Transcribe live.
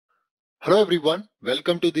Hello everyone,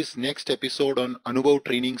 welcome to this next episode on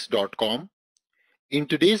anubhavtrainings.com. In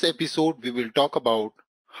today's episode, we will talk about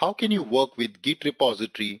how can you work with Git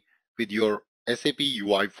repository with your SAP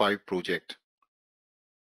UI5 project.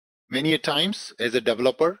 Many a times as a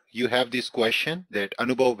developer, you have this question that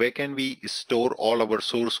Anubhav, where can we store all our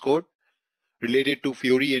source code related to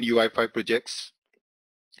Fiori and UI5 projects?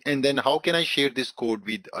 And then how can I share this code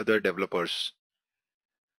with other developers?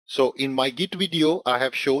 So in my Git video, I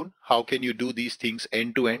have shown how can you do these things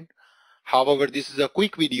end to end. However, this is a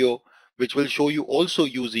quick video which will show you also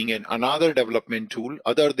using another development tool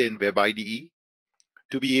other than Web IDE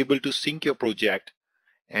to be able to sync your project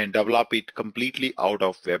and develop it completely out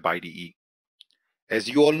of Web IDE. As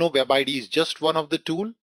you all know, Web IDE is just one of the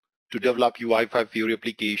tools to develop UI5 Fiori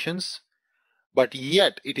applications, but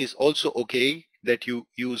yet it is also okay that you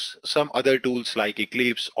use some other tools like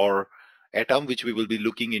Eclipse or Atom, which we will be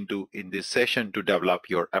looking into in this session to develop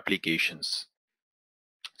your applications.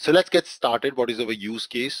 So let's get started. What is our use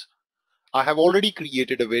case? I have already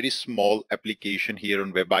created a very small application here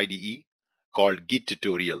on Web IDE called Git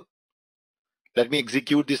tutorial. Let me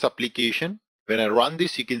execute this application. When I run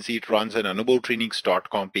this, you can see it runs an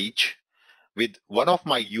anubhavtrainings.com page with one of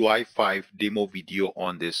my UI5 demo video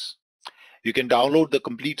on this. You can download the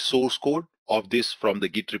complete source code of this from the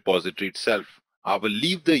Git repository itself. I will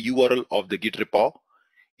leave the URL of the Git repo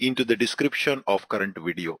into the description of current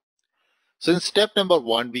video. So in step number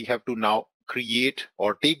 1, we have to now create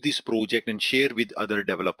or take this project and share with other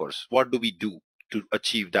developers. What do we do to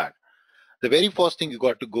achieve that? The very first thing, you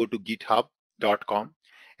got to go to github.com,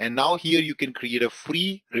 and now here you can create a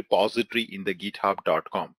free repository in the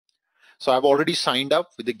github.com. So I've already signed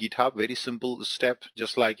up with the GitHub. Very simple step,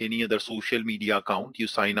 just like any other social media account. You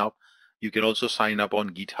sign up. You can also sign up on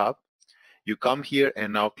GitHub. You come here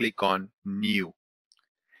and now click on New.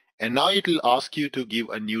 And now it will ask you to give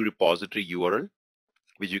a new repository URL,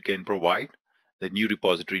 which you can provide the new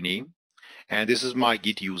repository name. And this is my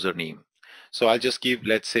Git username. So I'll just give,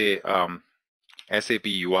 let's say, SAP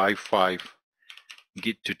UI5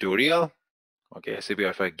 Git tutorial. Okay, SAP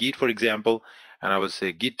UI5 Git, for example. And I will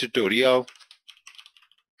say Git tutorial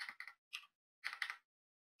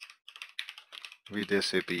with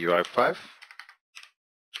SAP UI5.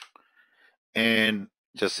 And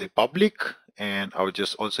just say public. And I will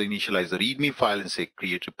just also initialize the Readme file and say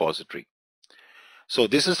create repository. So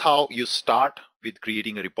this is how you start with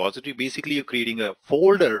creating a repository. Basically, you're creating a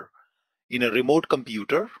folder in a remote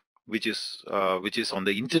computer, which is on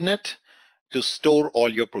the internet, to store all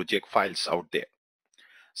your project files out there.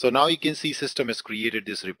 So now you can see system has created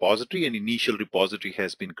this repository, and initial repository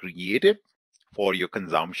has been created for your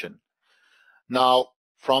consumption. Now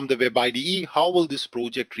from the Web IDE, how will this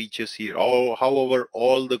project reach us here? Or however,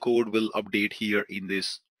 all the code will update here in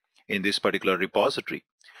this particular repository.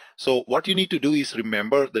 So what you need to do is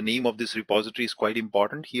remember the name of this repository is quite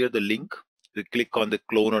important. Here the link, you click on the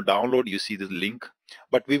clone or download, you see the link,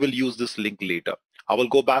 but we will use this link later. I will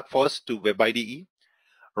go back first to Web IDE,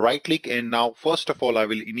 right click, and now first of all I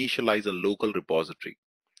will initialize a local repository.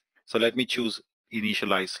 So let me choose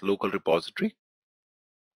initialize local repository.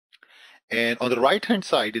 And on the right hand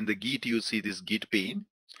side in the Git, you see this Git pane,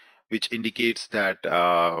 which indicates that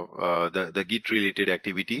the Git related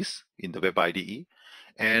activities in the Web IDE.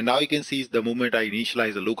 And now you can see the moment I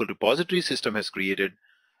initialize a local repository, system has created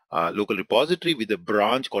a local repository with a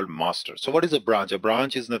branch called master. So what is a branch? A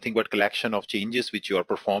branch is nothing but collection of changes which you are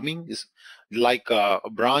performing. Is like a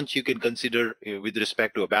branch you can consider with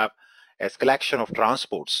respect to a web as collection of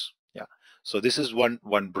transports. Yeah. So this is one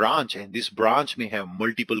branch, and this branch may have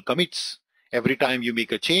multiple commits. Every time you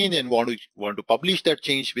make a change and want to publish that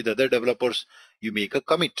change with other developers, you make a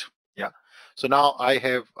commit. Yeah. So now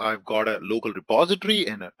I've got a local repository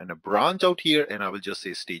and a branch out here, and I will just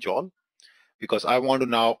say stage all, because I want to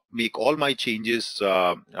now make all my changes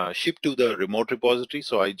ship to the remote repository.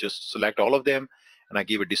 So I just select all of them and I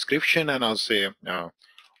give a description, and I'll say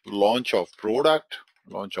launch of product,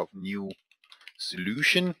 launch of new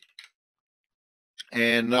solution,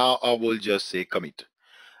 and now I will just say commit.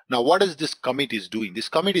 Now what is this commit is doing? This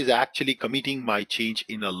commit is actually committing my change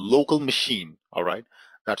in a local machine. All right,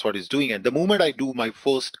 that's what it's doing. And the moment I do my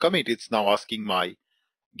first commit, it's now asking my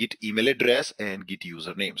Git email address and Git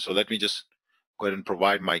username. So let me just go ahead and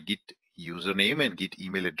provide my Git username and Git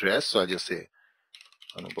email address. So I'll just say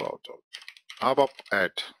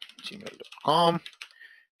anubhav@gmail.com,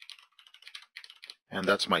 and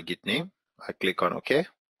that's my Git name. I click on OK.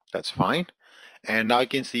 That's fine. And now I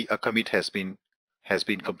can see a commit has been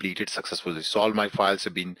completed successfully. So all my files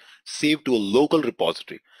have been saved to a local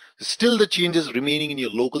repository. Still the changes remaining in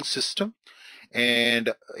your local system,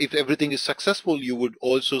 And if everything is successful, you would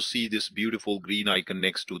also see this beautiful green icon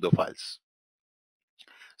next to the files.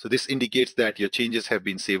 So this indicates that your changes have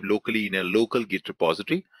been saved locally in a local Git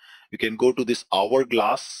repository. You can go to this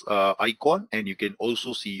hourglass icon, and you can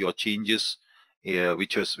also see your changes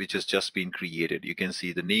which has just been created. You can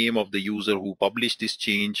see the name of the user who published this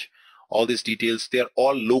change, all these details. They are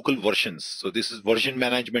all local versions. So this is version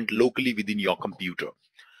management locally within your computer.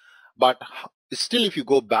 But still, if you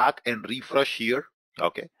go back and refresh here,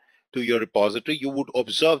 okay, to your repository, you would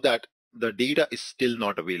observe that the data is still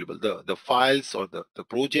not available. The files or the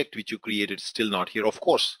project which you created is still not here. Of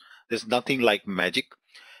course, there's nothing like magic.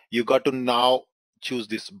 You got to now choose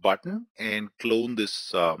this button and clone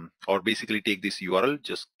this, or basically take this URL.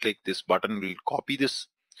 Just click this button, we'll copy this.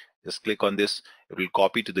 Just click on this, it will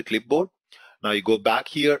copy to the clipboard. Now you go back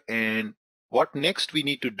here, and what next we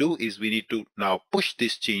need to do is we need to now push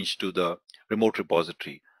this change to the remote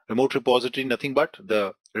repository. Remote repository, nothing but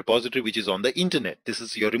the repository which is on the internet. This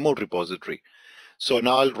is your remote repository. So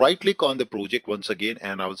now I'll right click on the project once again,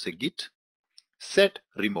 and I will say git set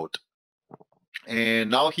remote. And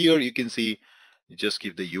now here you can see, you just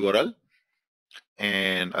give the URL,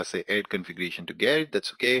 and I say add configuration to get it.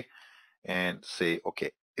 That's okay. And say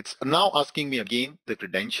okay. It's now asking me again the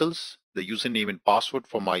credentials, the username and password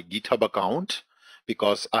for my GitHub account,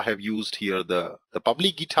 because I have used here the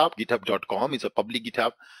public GitHub. Github.com is a public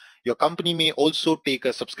GitHub. Your company may also take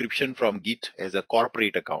a subscription from Git as a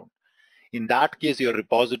corporate account. In that case, your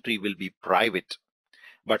repository will be private.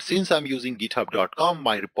 But since I'm using github.com,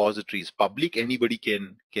 my repository is public. Anybody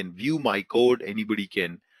can view my code. Anybody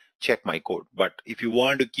can check my code. But if you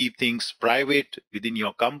want to keep things private within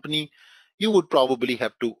your company, you would probably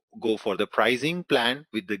have to go for the pricing plan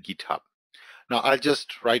with the GitHub. Now I'll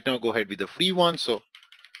just right now go ahead with the free one. So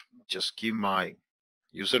just give my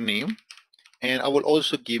username, and I will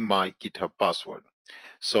also give my GitHub password.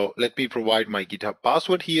 So let me provide my GitHub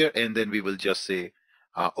password here, and then we will just say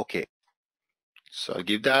okay. So I'll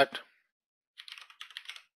give that,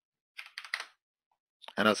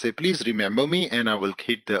 and I'll say please remember me, and I will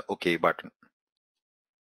hit the OK button.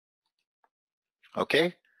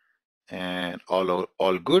 Okay, and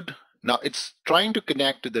all good. Now it's trying to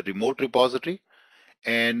connect to the remote repository,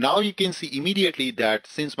 and now you can see immediately that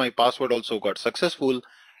since my password also got successful,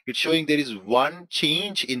 it's showing there is one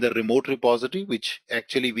change in the remote repository, which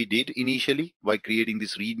actually we did initially by creating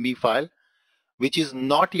this Readme file, which is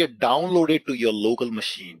not yet downloaded to your local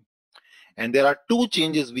machine. And there are two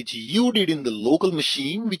changes which you did in the local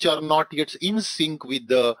machine which are not yet in sync with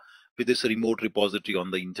this remote repository on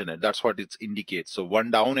the internet. That's what it indicates. So one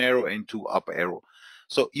down arrow and two up arrow.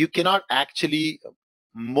 So you cannot actually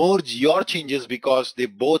merge your changes because they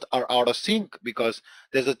both are out of sync, because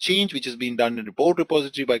there's a change which has been done in the remote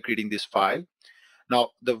repository by creating this file. Now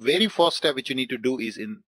the very first step which you need to do is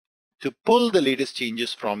to pull the latest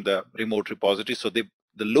changes from the remote repository, so the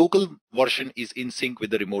local version is in sync with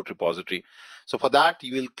the remote repository. So for that,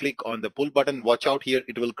 you will click on the pull button. Watch out here,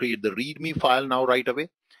 it will create the readme file now right away.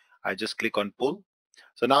 I just click on pull.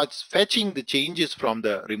 So now it's fetching the changes from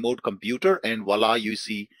the remote computer, and voila, you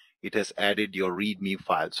see it has added your readme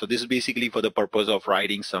file. So this is basically for the purpose of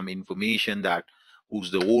writing some information, that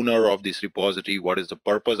who's the owner of this repository, what is the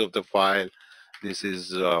purpose of the file. This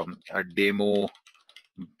is a demo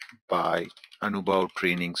by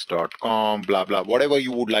anubhavtrainings.com, blah blah, whatever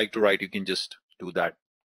you would like to write, you can just do that,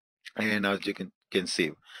 and as you can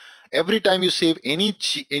save. Every time you save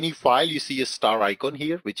any file, you see a star icon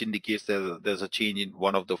here, which indicates that there's a change in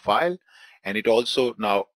one of the file, and it also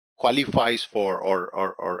now qualifies for,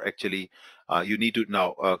 or actually you need to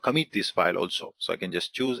now commit this file also. So I can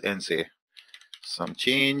just choose and say some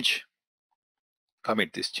change,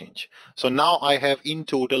 commit this change. So now I have in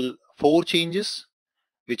total 4 changes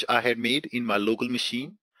which I had made in my local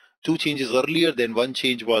machine. 2 changes earlier, then 1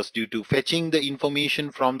 change was due to fetching the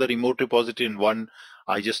information from the remote repository, and 1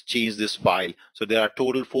 I just changed this file. So there are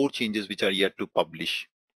total 4 changes which are yet to publish.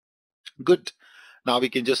 Good. Now we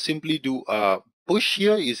can just simply do a push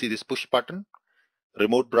here. You see this push button,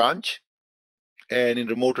 remote branch, and in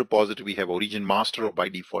remote repository we have origin master or by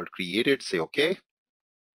default created. Say okay,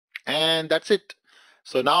 and that's it.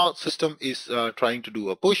 So now system is trying to do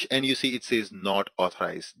a push, and you see it says not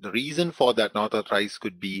authorized. The reason for that not authorized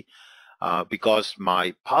could be because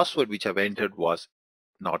my password which I've entered was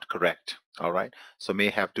not correct. All right, so may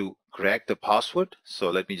have to correct the password. So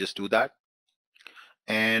let me just do that.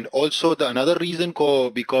 And also the another reason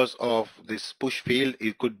because of this push failed,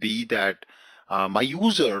 it could be that my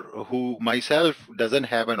user who myself doesn't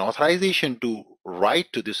have an authorization to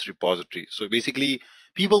write to this repository. So basically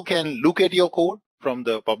people can look at your code, from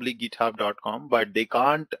the public github.com, but they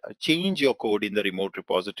can't change your code in the remote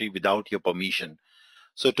repository without your permission.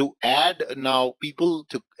 So to add now people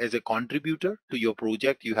to as a contributor to your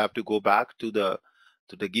project, you have to go back to the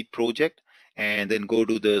Git project and then go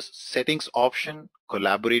to the settings option,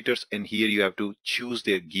 collaborators, and here you have to choose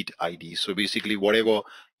their Git ID. So basically whatever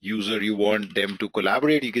user you want them to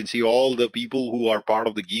collaborate, you can see all the people who are part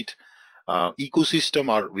of the Git ecosystem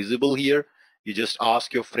are visible here. You just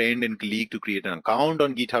ask your friend and colleague to create an account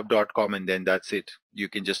on github.com, and then that's it. You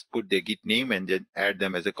can just put their Git name and then add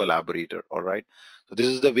them as a collaborator. All right. So this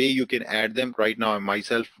is the way you can add them. Right now, I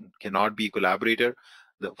myself cannot be a collaborator.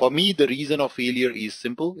 For me, the reason of failure is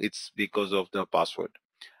simple. It's because of the password,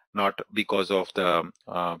 not because of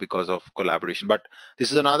collaboration. But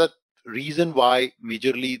this is another reason why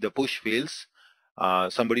majorly the push fails.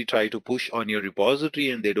 Somebody try to push on your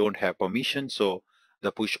repository and they don't have permission, so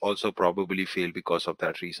the push also probably failed because of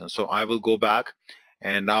that reason. So I will go back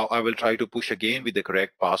and now I will try to push again with the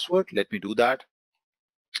correct password. Let me do that.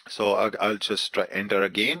 So I'll just try enter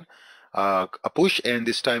again a push, and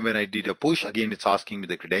this time when I did a push again, it's asking me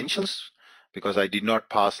the credentials because I did not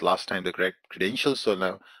pass last time the correct credentials. So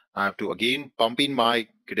now I have to again pump in my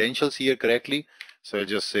credentials here correctly. So I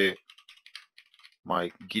just say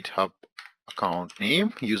my GitHub account name,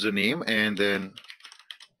 username, and then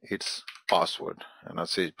its password, and I'll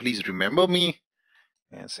say please remember me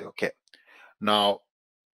and say okay. Now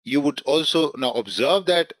you would also now observe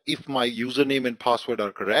that if my username and password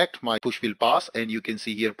are correct, my push will pass, and you can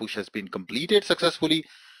see here push has been completed successfully,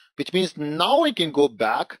 which means now I can go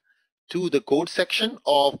back to the code section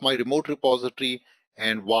of my remote repository,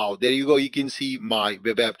 and wow, there you go. You can see my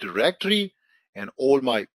web app directory and all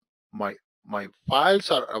my files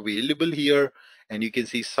are available here, and you can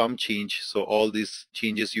see some change. So all these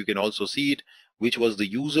changes, you can also see it, which was the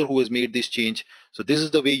user who has made this change. So this is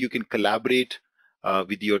the way you can collaborate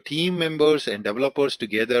with your team members and developers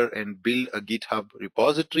together and build a GitHub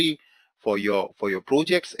repository for your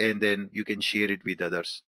projects, and then you can share it with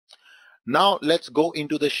others. Now let's go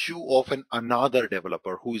into the shoe of another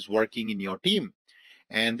developer who is working in your team.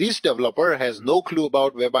 And this developer has no clue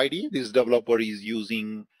about Web IDE. This developer is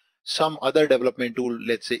using some other development tool,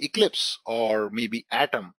 let's say Eclipse or maybe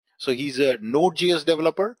Atom. So he's a Node.js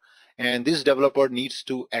developer, and this developer needs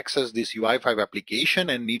to access this UI5 application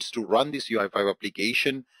and needs to run this UI5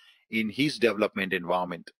 application in his development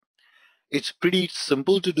environment. It's pretty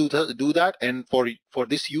simple to do that. And for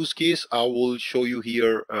this use case, I will show you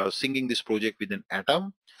here syncing this project with an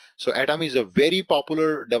Atom. So Atom is a very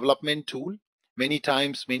popular development tool. Many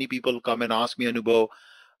times, many people come and ask me, Anubhav,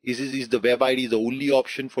 is the Web IDE the only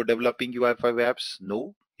option for developing UI5 apps?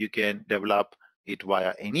 No, you can develop it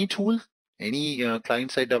via any tool, any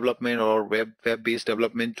client-side development or web-based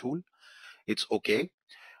development tool. It's okay.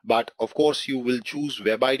 But of course, you will choose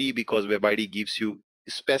Web IDE because Web IDE gives you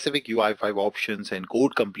specific UI5 options and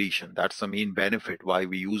code completion. That's the main benefit why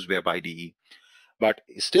we use Web IDE. But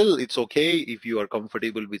still, it's okay if you are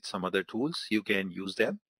comfortable with some other tools, you can use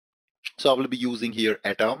them. So I will be using here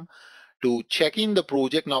Atom to check in the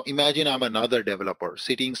project. Now imagine I'm another developer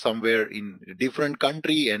sitting somewhere in a different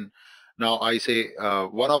country, and now I say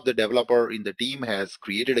one of the developer in the team has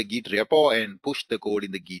created a Git repo and pushed the code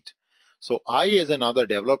in the Git. So I as another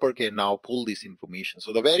developer can now pull this information.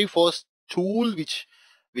 So the very first tool which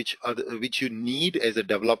you need as a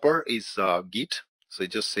developer is Git. So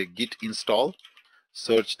just say Git install,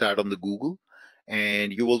 search that on the Google,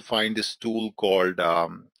 and you will find this tool called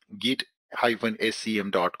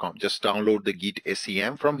git-scm.com. Just download the Git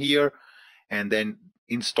SCM from here and then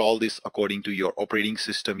install this according to your operating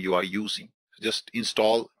system you are using. Just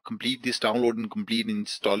install, complete this download and complete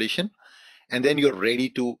installation, and then you're ready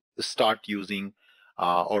to start using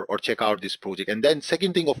or check out this project. And then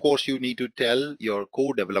second thing, of course, you need to tell your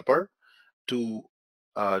co-developer to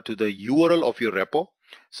the URL of your repo.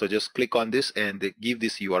 So just click on this and give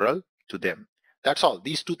this URL to them. That's all.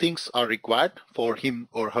 These two things are required for him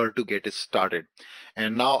or her to get it started.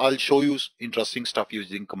 And now I'll show you interesting stuff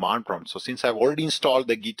using command prompt. So since I've already installed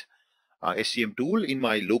the Git SCM tool in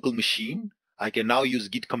my local machine, I can now use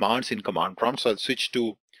Git commands in command prompt. So I'll switch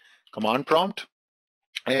to command prompt.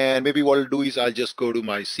 And maybe what I'll do is I'll just go to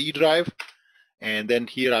my C drive, and then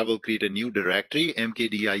here I will create a new directory,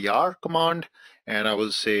 mkdir command, and I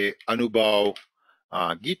will say Anubhav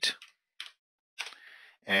Git.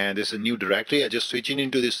 And there's a new directory. I just switching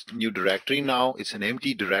into this new directory now. It's an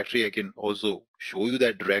empty directory. I can also show you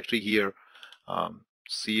that directory here.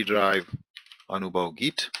 C drive Anubhav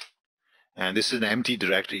Git. And this is an empty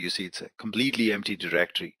directory. You see, it's a completely empty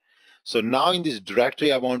directory. So now in this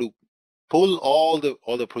directory, I want to pull all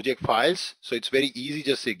the project files. So it's very easy.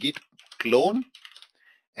 Just say git clone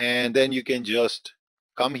and then you can just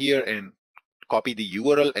come here and copy the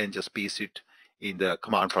URL and just paste it in the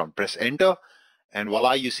command prompt. Press enter, and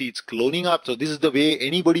voila, you see it's cloning up. So this is the way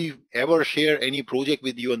anybody ever share any project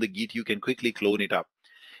with you on the Git, you can quickly clone it up.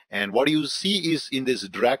 And what you see is in this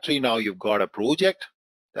directory now you've got a project.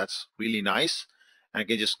 That's really nice. And I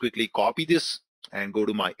can just quickly copy this and go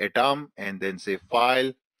to my atom and then say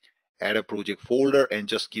file, add a project folder, and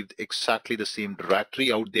just give exactly the same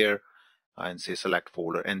directory out there and say select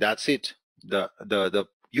folder, and that's it. The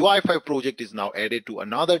UI5 project is now added to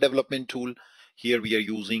another development tool. Here we are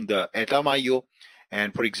using the atom.io,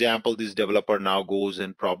 and for example, this developer now goes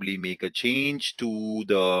and probably make a change to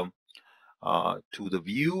the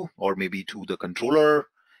view or maybe to the controller,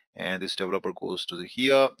 and this developer goes to the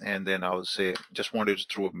here, and then I will say just wanted to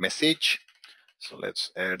throw a message. So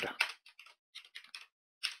let's add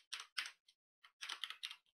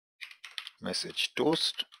message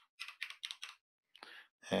toast,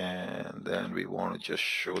 and then we want to just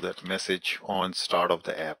show that message on start of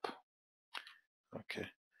the app. Okay,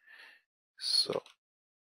 so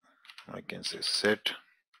I can say set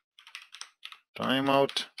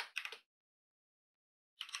timeout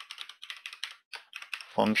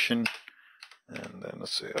function, and then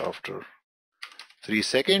let's say after 3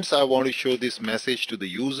 seconds I want to show this message to the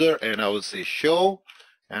user, and I will say show,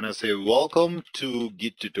 and I say welcome to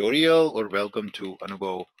Git tutorial or welcome to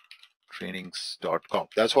AnubhavTrainings.com.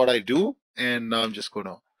 That's what I do, and now I'm just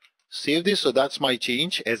gonna save this. So that's my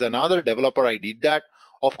change. As another developer I did that.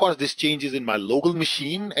 Of course this change is in my local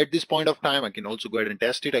machine at this point of time. I can also go ahead and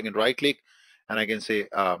test it. I can right click and I can say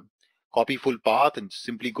copy full path and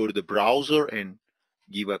simply go to the browser and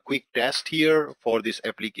give a quick test here for this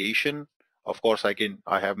application. Of course I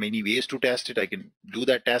have many ways to test it. I can do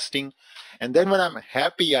that testing, and then when I'm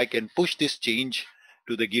happy I can push this change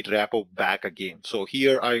to the Git repo back again. So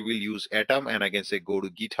here I will use atom and I can say go to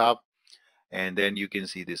GitHub, and then you can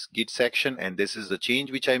see this Git section, and this is the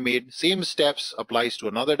change which I made. Same steps applies to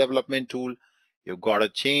another development tool. You've got a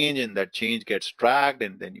change and that change gets dragged,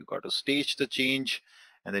 and then you got to stage the change,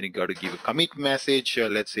 and then you got to give a commit message.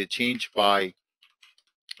 Let's say change by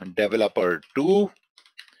developer 2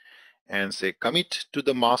 and say commit to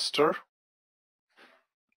the master.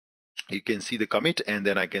 You can see the commit, and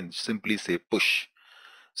then I can simply say push.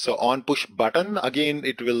 So on push button, again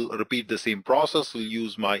it will repeat the same process. We'll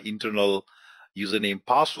use my internal username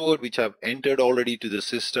password which I've entered already to the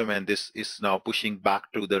system, and this is now pushing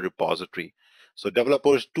back to the repository. So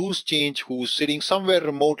developer 2's change, who's sitting somewhere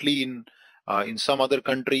remotely in some other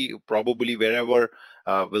country, probably wherever,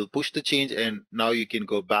 will push the change, and now you can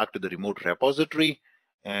go back to the remote repository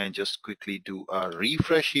and just quickly do a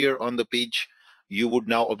refresh here on the page. You would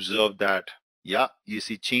now observe that, yeah, you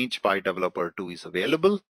see change by developer 2 is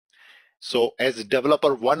available. So as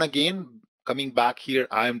developer 1 again, coming back here,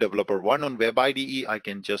 I am developer 1 on Web IDE. I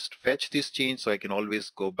can just fetch this change, so I can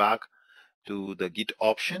always go back to the Git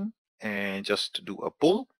option and just do a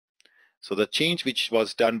pull. So the change which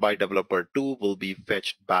was done by developer 2 will be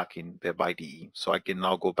fetched back in Web IDE. So I can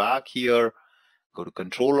now go back here, go to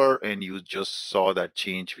controller, and you just saw that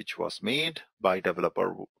change which was made by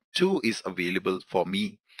developer 2 is available for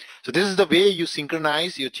me. So this is the way you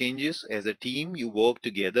synchronize your changes as a team. You work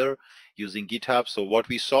together using GitHub. So what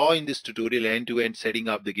we saw in this tutorial, end-to-end setting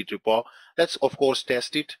up the Git repo, let's of course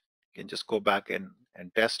test it. You can just go back and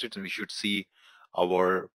test it, and we should see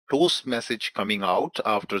our toast message coming out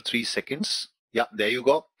after 3 seconds. Yeah, there you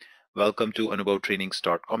go. Welcome to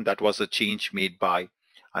AnubhavTrainings.com. That was a change made by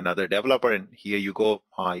another developer, and here you go.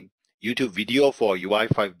 My YouTube video for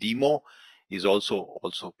UI5 demo is also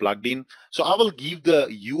plugged in. So I will give the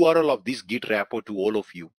URL of this Git repo to all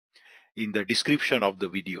of you in the description of the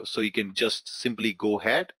video. So you can just simply go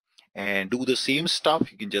ahead and do the same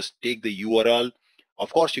stuff. You can just take the URL.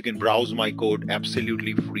 Of course, you can browse my code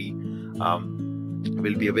absolutely free.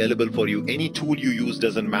 Will be available for you. Any tool you use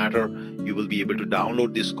doesn't matter. You will be able to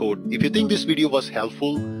download this code. If you think this video was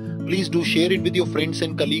helpful, please do share it with your friends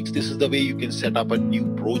and colleagues. This is the way you can set up a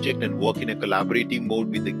new project and work in a collaborative mode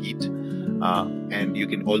with the Git. And you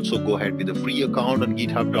can also go ahead with a free account on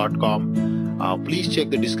github.com. Please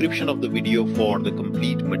check the description of the video for the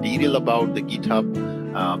complete material about the GitHub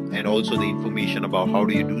and also the information about how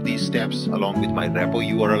do you do these steps along with my repo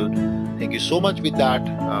URL. Thank you so much with that.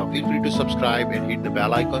 Feel free to subscribe and hit the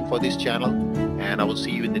bell icon for this channel, and I will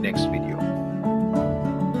see you in the next video.